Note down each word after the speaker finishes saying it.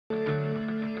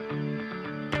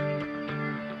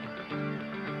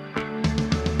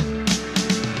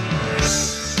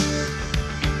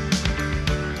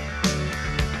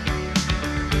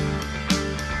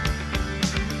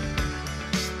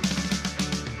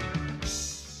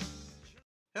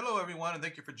Hello everyone, and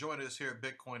thank you for joining us here at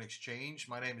Bitcoin Exchange.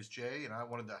 My name is Jay, and I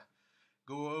wanted to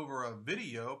go over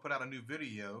put out a new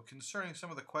video concerning some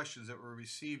of the questions that we're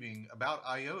receiving about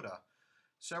IOTA.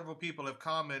 Several people have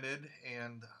commented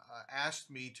and asked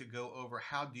me to go over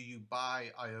how do you buy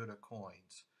IOTA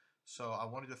coins. So I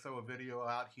wanted to throw a video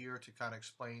out here to kind of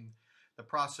explain the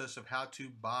process of how to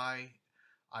buy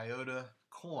IOTA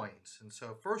coins. And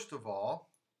so first of all,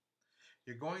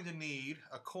 you're going to need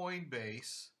a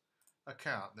Coinbase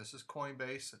account. This is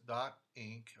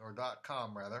Coinbase.inc or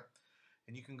 .com rather,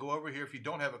 and you can go over here. If you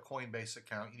don't have a Coinbase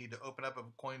account, you need to open up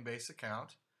a Coinbase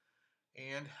account.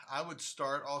 And I would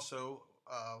start also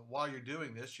while you're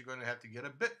doing this, you're going to have to get a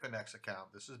Bitfinex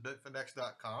account. This is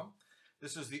Bitfinex.com.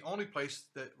 This is the only place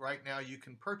that right now you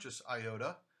can purchase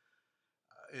IOTA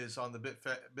is on the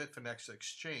Bitfinex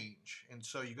exchange. And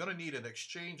so you're going to need an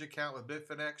exchange account with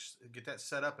Bitfinex to get that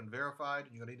set up and verified.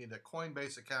 And you're going to need a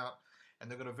Coinbase account, and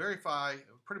they're going to verify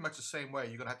pretty much the same way.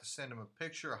 You're going to have to send them a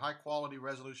picture, a high quality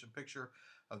resolution picture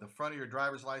of the front of your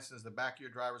driver's license, the back of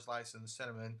your driver's license, send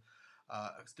them in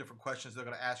different questions they're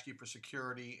going to ask you for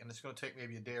security, and it's going to take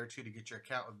maybe a day or two to get your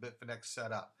account with Bitfinex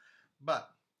set up. But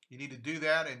you need to do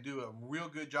that and do a real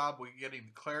good job with getting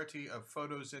the clarity of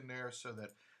photos in there so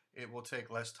that it will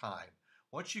take less time.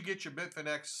 Once you get your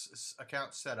Bitfinex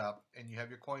account set up and you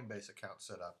have your Coinbase account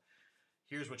set up,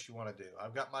 here's what you want to do.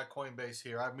 I've got my Coinbase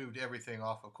here. I've moved everything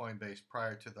off of Coinbase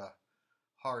prior to the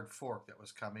hard fork that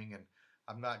was coming, and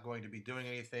I'm not going to be doing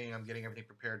anything. I'm getting everything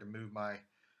prepared to move my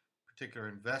particular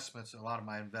investments and a lot of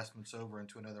my investments over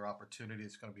into another opportunity.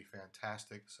 It's going to be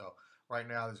fantastic. So right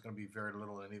now there's going to be very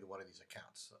little in either one of these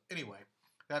accounts. So anyway,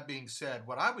 that being said,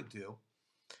 what I would do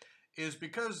is,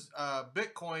 because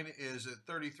Bitcoin is at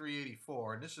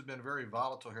 33.84, and this has been very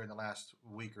volatile here in the last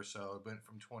week or so. It went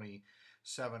from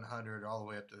 2,700 all the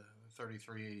way up to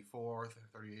 33.84,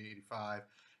 38.85,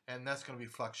 and that's going to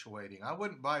be fluctuating. I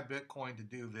wouldn't buy Bitcoin to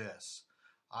do this.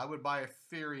 I would buy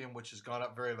Ethereum, which has gone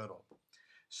up very little.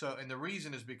 So, and the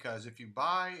reason is because if you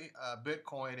buy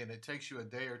Bitcoin and it takes you a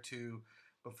day or two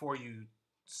before you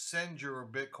send your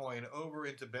Bitcoin over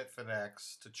into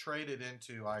Bitfinex to trade it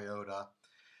into IOTA,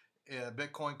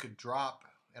 Bitcoin could drop,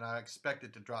 and I expect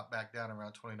it to drop back down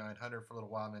around 2,900 for a little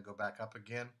while and then go back up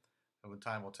again. And when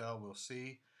time will tell, we'll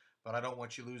see. But I don't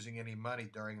want you losing any money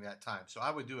during that time. So I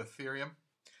would do Ethereum.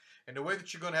 And the way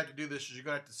that you're going to have to do this is you're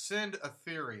going to have to send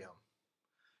Ethereum.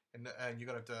 And you're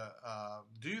going to have to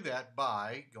do that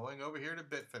by going over here to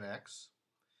Bitfinex.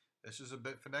 This is a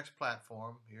Bitfinex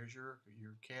platform. Here's your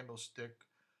candlestick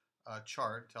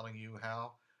chart telling you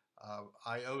how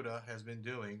IOTA has been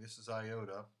doing. This is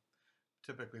IOTA.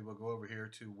 Typically, we'll go over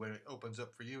here to when it opens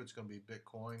up for you. It's going to be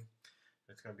Bitcoin.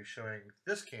 It's going to be showing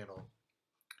this candle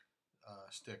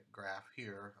stick graph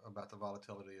here about the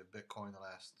volatility of Bitcoin the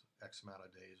last X amount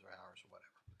of days or hours or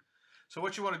whatever. So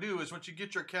what you want to do is, once you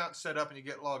get your account set up and you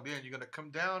get logged in, you're going to come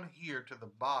down here to the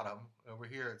bottom. Over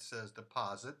here it says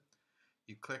deposit.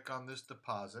 You click on this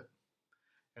deposit,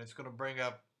 and it's going to bring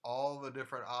up all the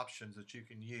different options that you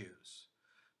can use.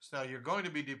 So now you're going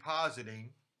to be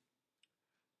depositing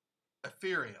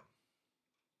Ethereum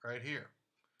right here.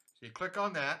 So you click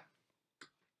on that,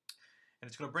 and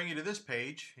it's going to bring you to this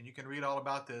page, and you can read all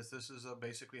about this. This is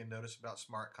basically a notice about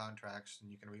smart contracts,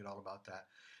 and you can read all about that.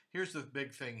 Here's the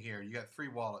big thing here. You got three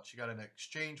wallets. You got an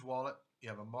exchange wallet, you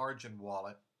have a margin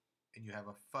wallet, and you have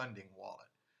a funding wallet.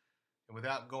 And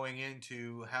without going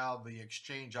into how the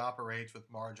exchange operates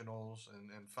with marginals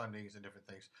and fundings and different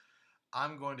things,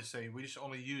 I'm going to say we're just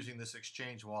only using this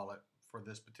exchange wallet for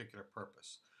this particular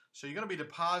purpose. So you're going to be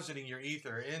depositing your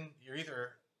Ethereum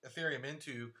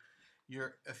into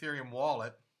your Ethereum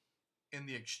wallet in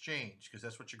the exchange, because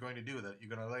that's what you're going to do with it.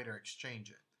 You're going to later exchange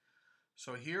it.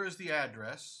 So here is the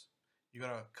address. You're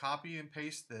going to copy and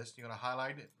paste this. You're going to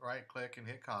highlight it, right click, and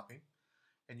hit copy.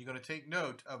 And you're going to take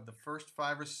note of the first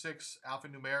 5 or 6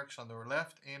 alphanumerics on the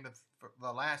left and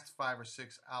the last 5 or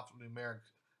 6 alphanumeric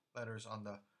letters on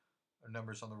the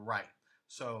numbers on the right.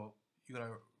 So you're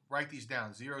going to write these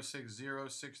down,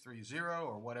 060630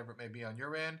 or whatever it may be on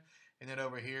your end. And then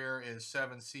over here is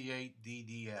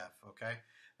 7C8DDF, okay?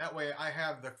 That way I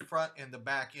have the front and the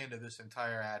back end of this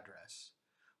entire address.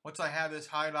 Once I have this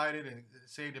highlighted and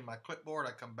saved in my clipboard,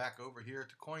 I come back over here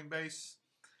to Coinbase,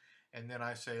 and then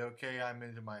I say, okay, I'm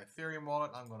into my Ethereum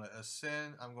wallet. I'm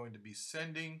going to be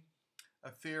sending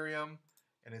Ethereum,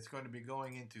 and it's going to be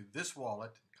going into this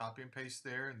wallet. Copy and paste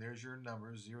there, and there's your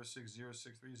numbers,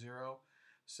 060630,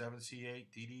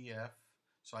 7C8DDF.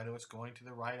 So I know it's going to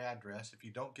the right address. If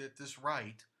you don't get this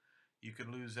right, you could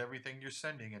lose everything you're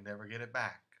sending and never get it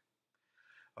back.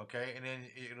 Okay, and then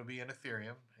it'll be in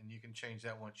Ethereum, and you can change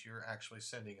that once you're actually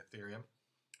sending Ethereum.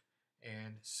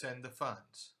 and send the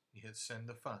funds. You hit send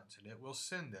the funds and it will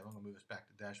send them. I'm going to move this back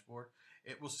to dashboard.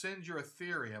 It will send your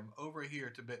Ethereum over here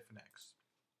to Bitfinex.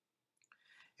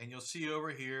 And you'll see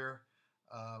over here,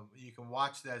 you can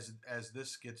watch as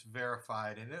this gets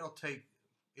verified, and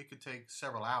it could take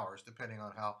several hours depending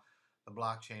on how the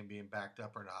blockchain being backed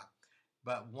up or not.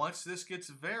 But once this gets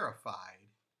verified,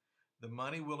 the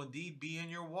money will indeed be in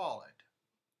your wallet.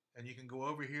 And you can go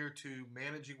over here to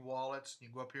managing wallets. You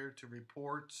can go up here to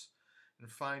reports and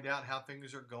find out how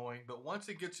things are going. But once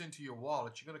it gets into your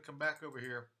wallet, you're going to come back over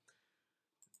here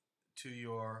to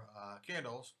your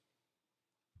candles,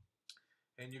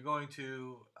 and you're going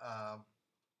to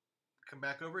come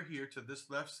back over here to this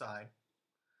left side,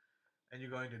 and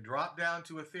you're going to drop down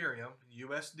to Ethereum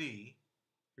USD.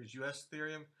 Here's US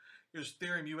Ethereum. Here's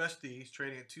Ethereum USD. It's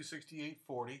trading at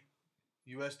 268.40.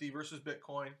 USD versus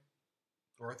Bitcoin,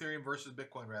 or Ethereum versus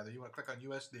Bitcoin rather. You want to click on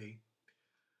USD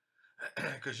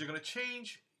because you're going to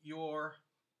change your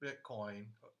Bitcoin,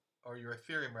 or your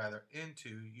Ethereum rather,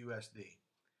 into USD.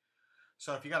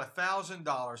 So if you got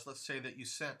 $1,000, let's say that you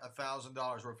sent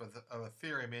 $1,000 worth of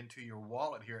Ethereum into your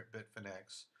wallet here at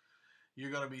Bitfinex,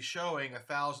 you're going to be showing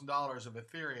 $1,000 of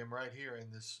Ethereum right here in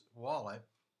this wallet.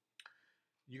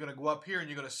 You're going to go up here and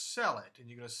you're going to sell it, and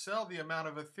you're going to sell the amount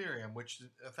of Ethereum, which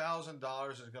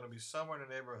 $1,000 is going to be somewhere in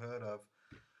the neighborhood of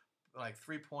like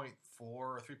 3.4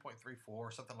 or 3.34 or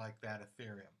something like that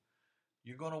Ethereum.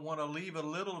 You're going to want to leave a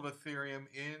little of Ethereum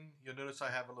in. You'll notice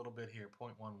I have a little bit here,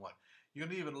 0.11. You're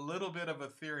going to leave a little bit of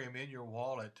Ethereum in your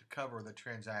wallet to cover the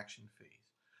transaction fees.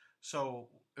 So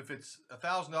if it's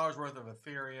 $1,000 worth of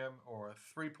Ethereum, or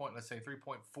let's say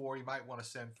 3.4, you might want to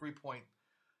send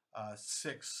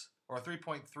 3.6 or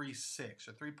 3.36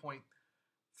 or 3.35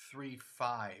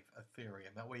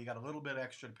 Ethereum. That way you got a little bit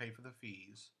extra to pay for the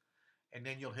fees, and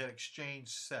then you'll hit exchange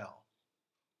sell.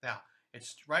 Now,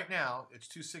 right now it's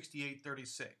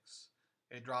 268.36.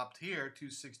 It dropped here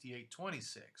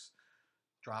 268.26.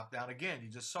 Dropped down again. You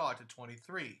just saw it to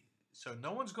 23. So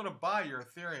no one's going to buy your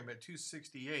Ethereum at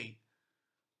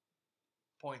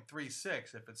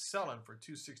 268.36 if it's selling for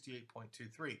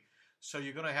 268.23. So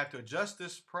you're going to have to adjust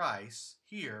this price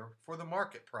here for the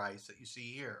market price that you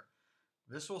see here.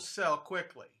 This will sell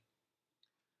quickly.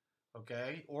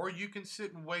 Okay? Or you can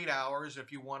sit and wait hours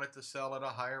if you want it to sell at a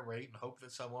higher rate and hope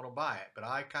that someone will buy it. But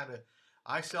I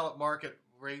sell at market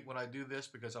rate when I do this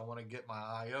because I want to get my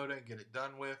IOTA and get it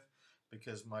done with,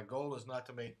 because my goal is not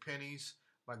to make pennies.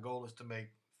 My goal is to make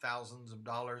thousands of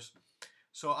dollars.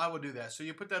 So I will do that. So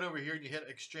you put that over here and you hit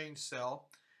exchange sell,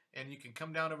 and you can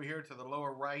come down over here to the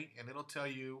lower right, and it'll tell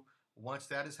you once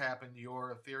that has happened,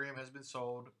 your Ethereum has been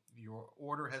sold, your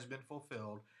order has been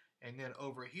fulfilled. And then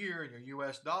over here in your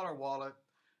US dollar wallet,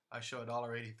 I show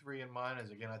 $1.83 in mine. As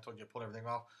again, I told you to pull everything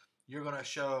off. You're going to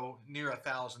show near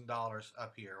 $1,000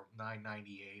 up here,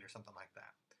 $998 or something like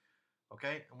that.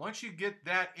 Okay, and once you get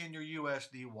that in your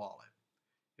USD wallet,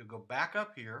 you'll go back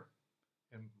up here,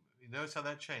 and you notice how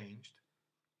that changed.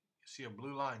 You see a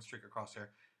blue line streak across there.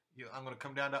 I'm going to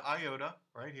come down to IOTA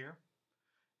right here,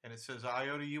 and it says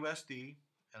IOTA USD,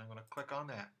 and I'm going to click on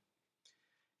that.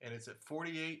 And it's at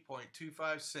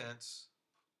 48.25 cents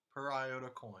per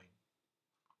IOTA coin,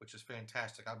 which is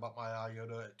fantastic. I bought my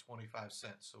IOTA at 25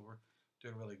 cents, so we're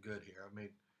doing really good here. I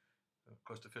made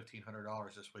close to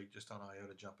 $1,500 this week just on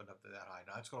IOTA, jumping up to that high.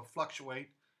 Now it's going to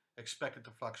fluctuate. Expect it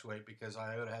to fluctuate because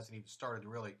IOTA hasn't even started to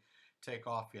really take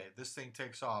off yet. If this thing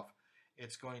takes off,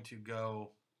 it's going to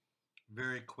go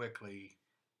very quickly,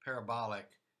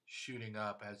 parabolic, shooting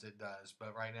up as it does.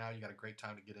 But right now, you got a great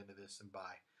time to get into this and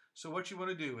buy. So what you want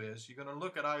to do is you're going to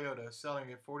look at IOTA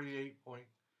selling at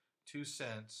 48.2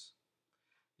 cents.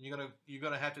 You're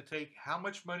going to have to take how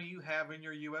much money you have in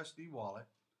your USD wallet,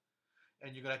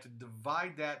 and you're going to have to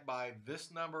divide that by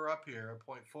this number up here,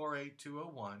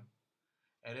 0.48201,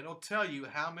 and it'll tell you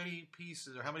how many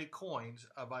pieces or how many coins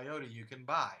of IOTA you can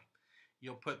buy.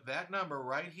 You'll put that number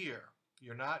right here.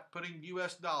 You're not putting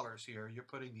US dollars here. You're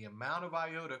putting the amount of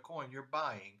IOTA coin you're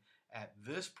buying at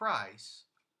this price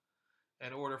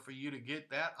in order for you to get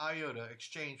that IOTA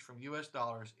exchanged from US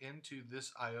dollars into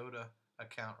this IOTA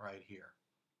account right here.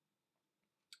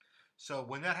 So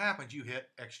when that happens, you hit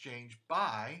exchange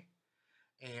buy,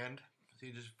 and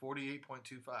see, just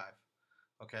 48.25.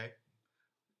 Okay,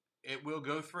 it will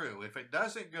go through. If it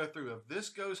doesn't go through, if this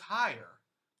goes higher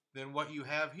than what you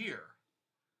have here,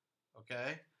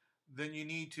 okay, then you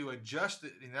need to adjust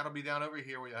it, and that'll be down over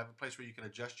here where you have a place where you can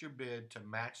adjust your bid to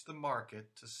match the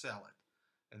market to sell it.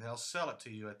 And they'll sell it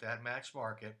to you at that match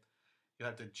market. You'll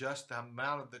have to adjust the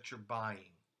amount that you're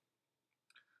buying.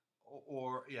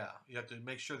 Or yeah, you have to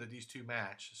make sure that these two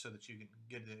match so that you can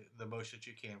get the most that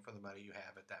you can for the money you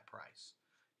have at that price.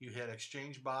 You hit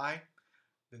exchange buy,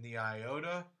 then the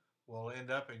IOTA will end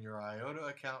up in your IOTA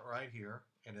account right here,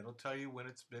 and it'll tell you when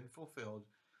it's been fulfilled,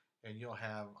 and you'll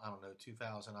have, I don't know,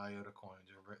 2,000 IOTA coins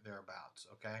or thereabouts,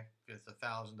 okay? If it's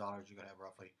 $1,000, you're gonna have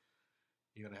roughly,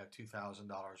 you're gonna have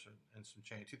 $2,000 and some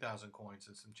change, 2,000 coins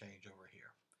and some change over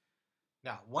here.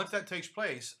 Now, once that takes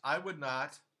place, I would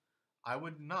not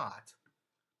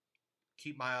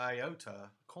keep my IOTA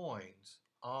coins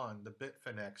on the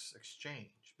Bitfinex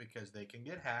exchange because they can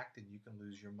get hacked and you can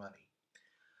lose your money.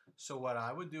 So what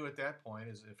I would do at that point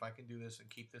is, if I can do this and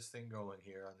keep this thing going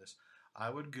here on this, I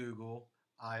would Google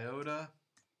IOTA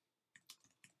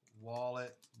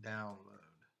wallet download.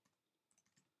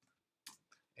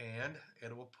 And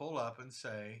it will pull up and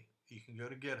say, you can go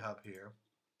to GitHub here,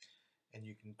 and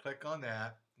you can click on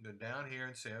that, go down here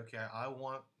and say, okay, I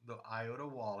want the IOTA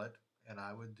wallet, and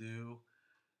I would do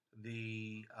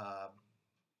the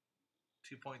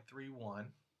 2.31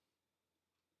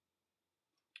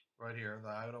 right here, the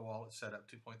IOTA wallet setup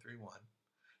 2.31.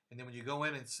 And then when you go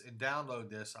in and download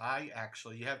this,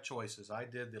 you have choices. I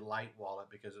did the light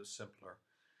wallet because it was simpler.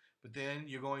 But then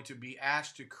you're going to be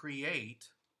asked to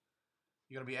create,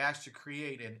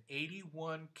 an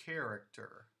 81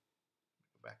 character.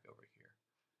 Go back over here,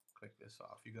 click this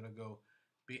off. You're going to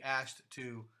be asked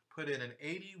to put in an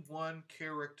 81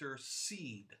 character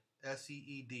seed,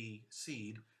 S-E-E-D,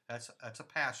 seed. That's a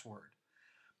password.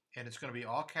 And it's going to be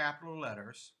all capital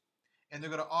letters. And they're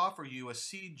going to offer you a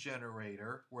seed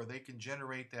generator where they can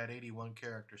generate that 81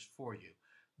 characters for you.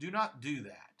 Do not do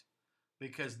that,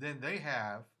 because then they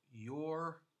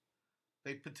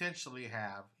potentially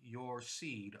have your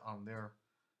seed on their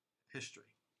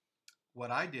history.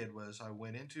 What I did was I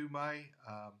went into my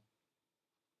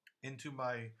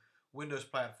Windows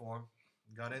platform,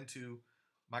 got into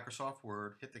Microsoft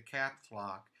Word, hit the caps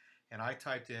lock, and I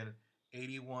typed in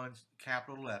 81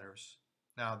 capital letters.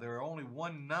 Now, there are only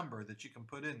one number that you can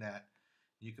put in that.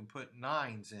 You can put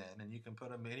 9s in, and you can put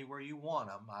them anywhere you want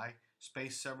them. I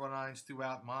spaced several 9s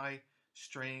throughout my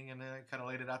string, and then I kind of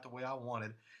laid it out the way I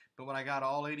wanted. But when I got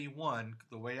all 81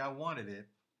 the way I wanted it,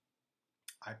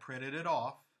 I printed it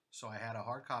off, so I had a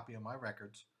hard copy of my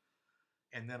records.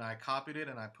 And then I copied it,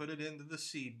 and I put it into the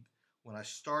seed. When I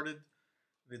started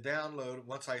the download,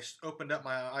 once I opened up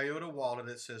my IOTA wallet,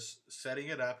 it says setting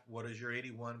it up, what is your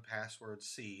 81 password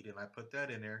seed? And I put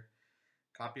that in there,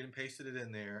 copied and pasted it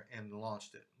in there, and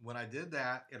launched it. When I did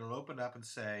that, it'll open up and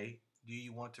say, do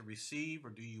you want to receive or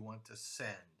do you want to send?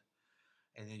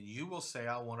 And then you will say,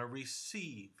 I want to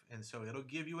receive. And so it'll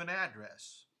give you an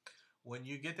address. When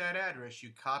you get that address,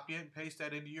 you copy it and paste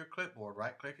that into your clipboard.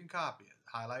 Right click and copy it.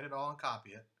 Highlight it all and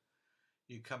copy it.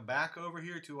 You come back over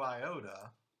here to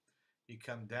IOTA. You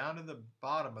come down to the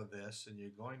bottom of this, and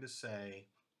you're going to say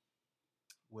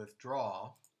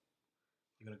withdraw.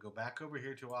 You're going to go back over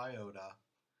here to IOTA,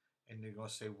 and you're going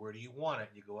to say, where do you want it?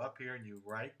 You go up here and you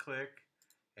right click,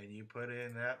 and you put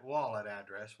in that wallet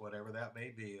address, whatever that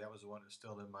may be. That was the one that's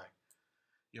still in my.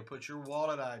 You'll put your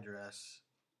wallet address,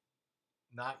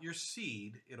 not your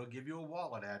seed. It'll give you a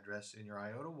wallet address in your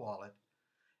IOTA wallet,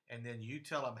 and then you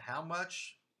tell them how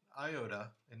much IOTA,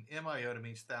 and M-IOTA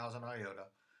means 1,000 IOTA,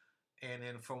 and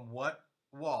then from what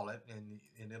wallet,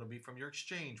 and it'll be from your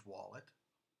exchange wallet,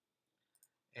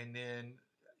 and then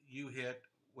you hit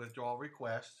withdraw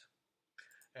request,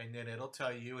 and then it'll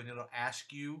tell you, and it'll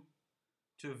ask you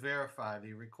to verify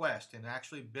the request. And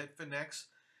actually Bitfinex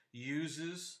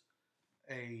uses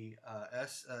an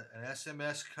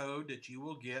SMS code that you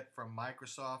will get from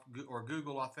Microsoft or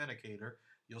Google Authenticator.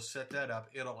 You'll set that up.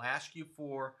 It'll ask you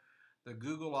for the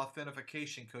Google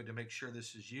authentication code to make sure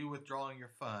this is you withdrawing your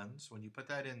funds. When you put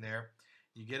that in there,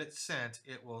 you get it sent.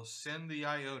 It will send the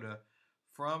IOTA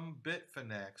from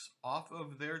Bitfinex off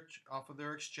of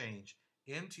their exchange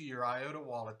into your IOTA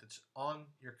wallet that's on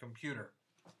your computer.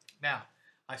 Now,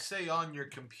 I say on your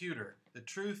computer. The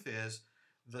truth is,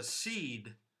 the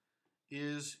seed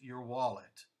is your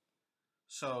wallet.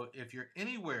 So if you're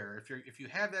anywhere, if you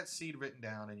have that seed written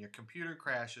down and your computer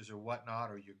crashes or whatnot,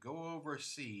 or you go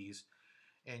overseas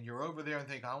and you're over there and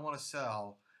think, I want to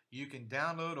sell, you can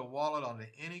download a wallet onto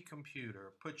any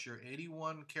computer, put your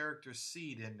 81 character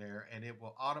seed in there, and it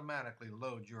will automatically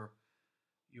load your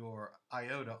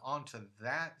IOTA onto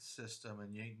that system,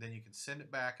 and then you can send it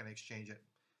back and exchange it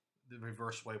the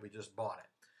reverse way we just bought it.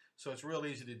 So it's real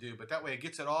easy to do, but that way it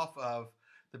gets it off of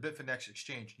the Bitfinex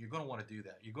exchange. You're going to want to do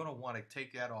that. You're going to want to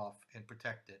take that off and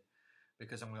protect it,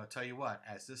 because I'm going to tell you what,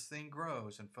 as this thing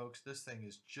grows, and folks, this thing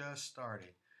is just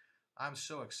starting. I'm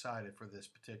so excited for this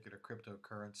particular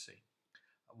cryptocurrency.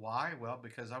 Why? Well,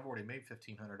 because I've already made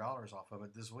 $1,500 off of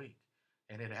it this week,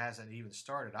 and it hasn't even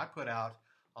started. I put out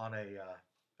on a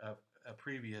a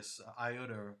previous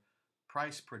IOTA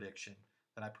price prediction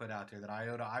that I put out there, that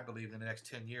IOTA, I believe, in the next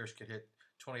 10 years could hit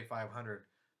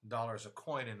 $2,500 a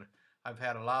coin. And I've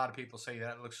had a lot of people say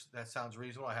that sounds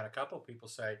reasonable. I had a couple of people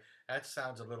say that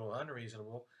sounds a little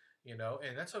unreasonable, and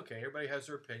that's okay. Everybody has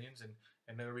their opinions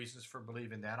and their reasons for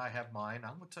believing that. I have mine.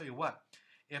 I'm going to tell you what,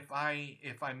 if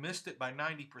I missed it by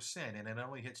 90% and it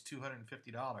only hits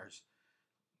 $250,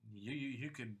 you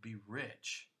could be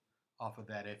rich off of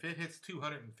that. If it hits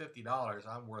 $250,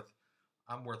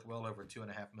 I'm worth well over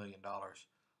 $2.5 million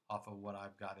off of what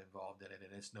I've got involved in it,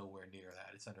 and it's nowhere near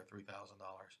that. It's under $3,000.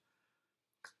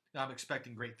 Now I'm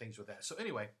expecting great things with that. So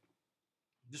anyway,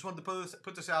 just wanted to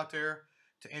put this out there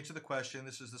to answer the question.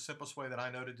 This is the simplest way that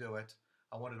I know to do it.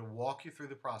 I wanted to walk you through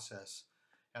the process,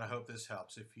 and I hope this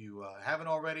helps. If you haven't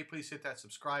already, please hit that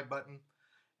subscribe button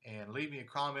and leave me a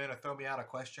comment or throw me out a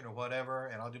question or whatever,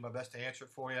 and I'll do my best to answer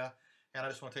it for you. And I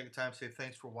just want to take the time to say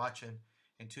thanks for watching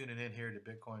and tuning in here to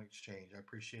Bitcoin Exchange. I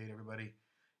appreciate everybody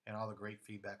and all the great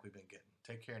feedback we've been getting.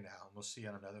 Take care now, and we'll see you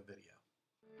on another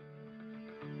video.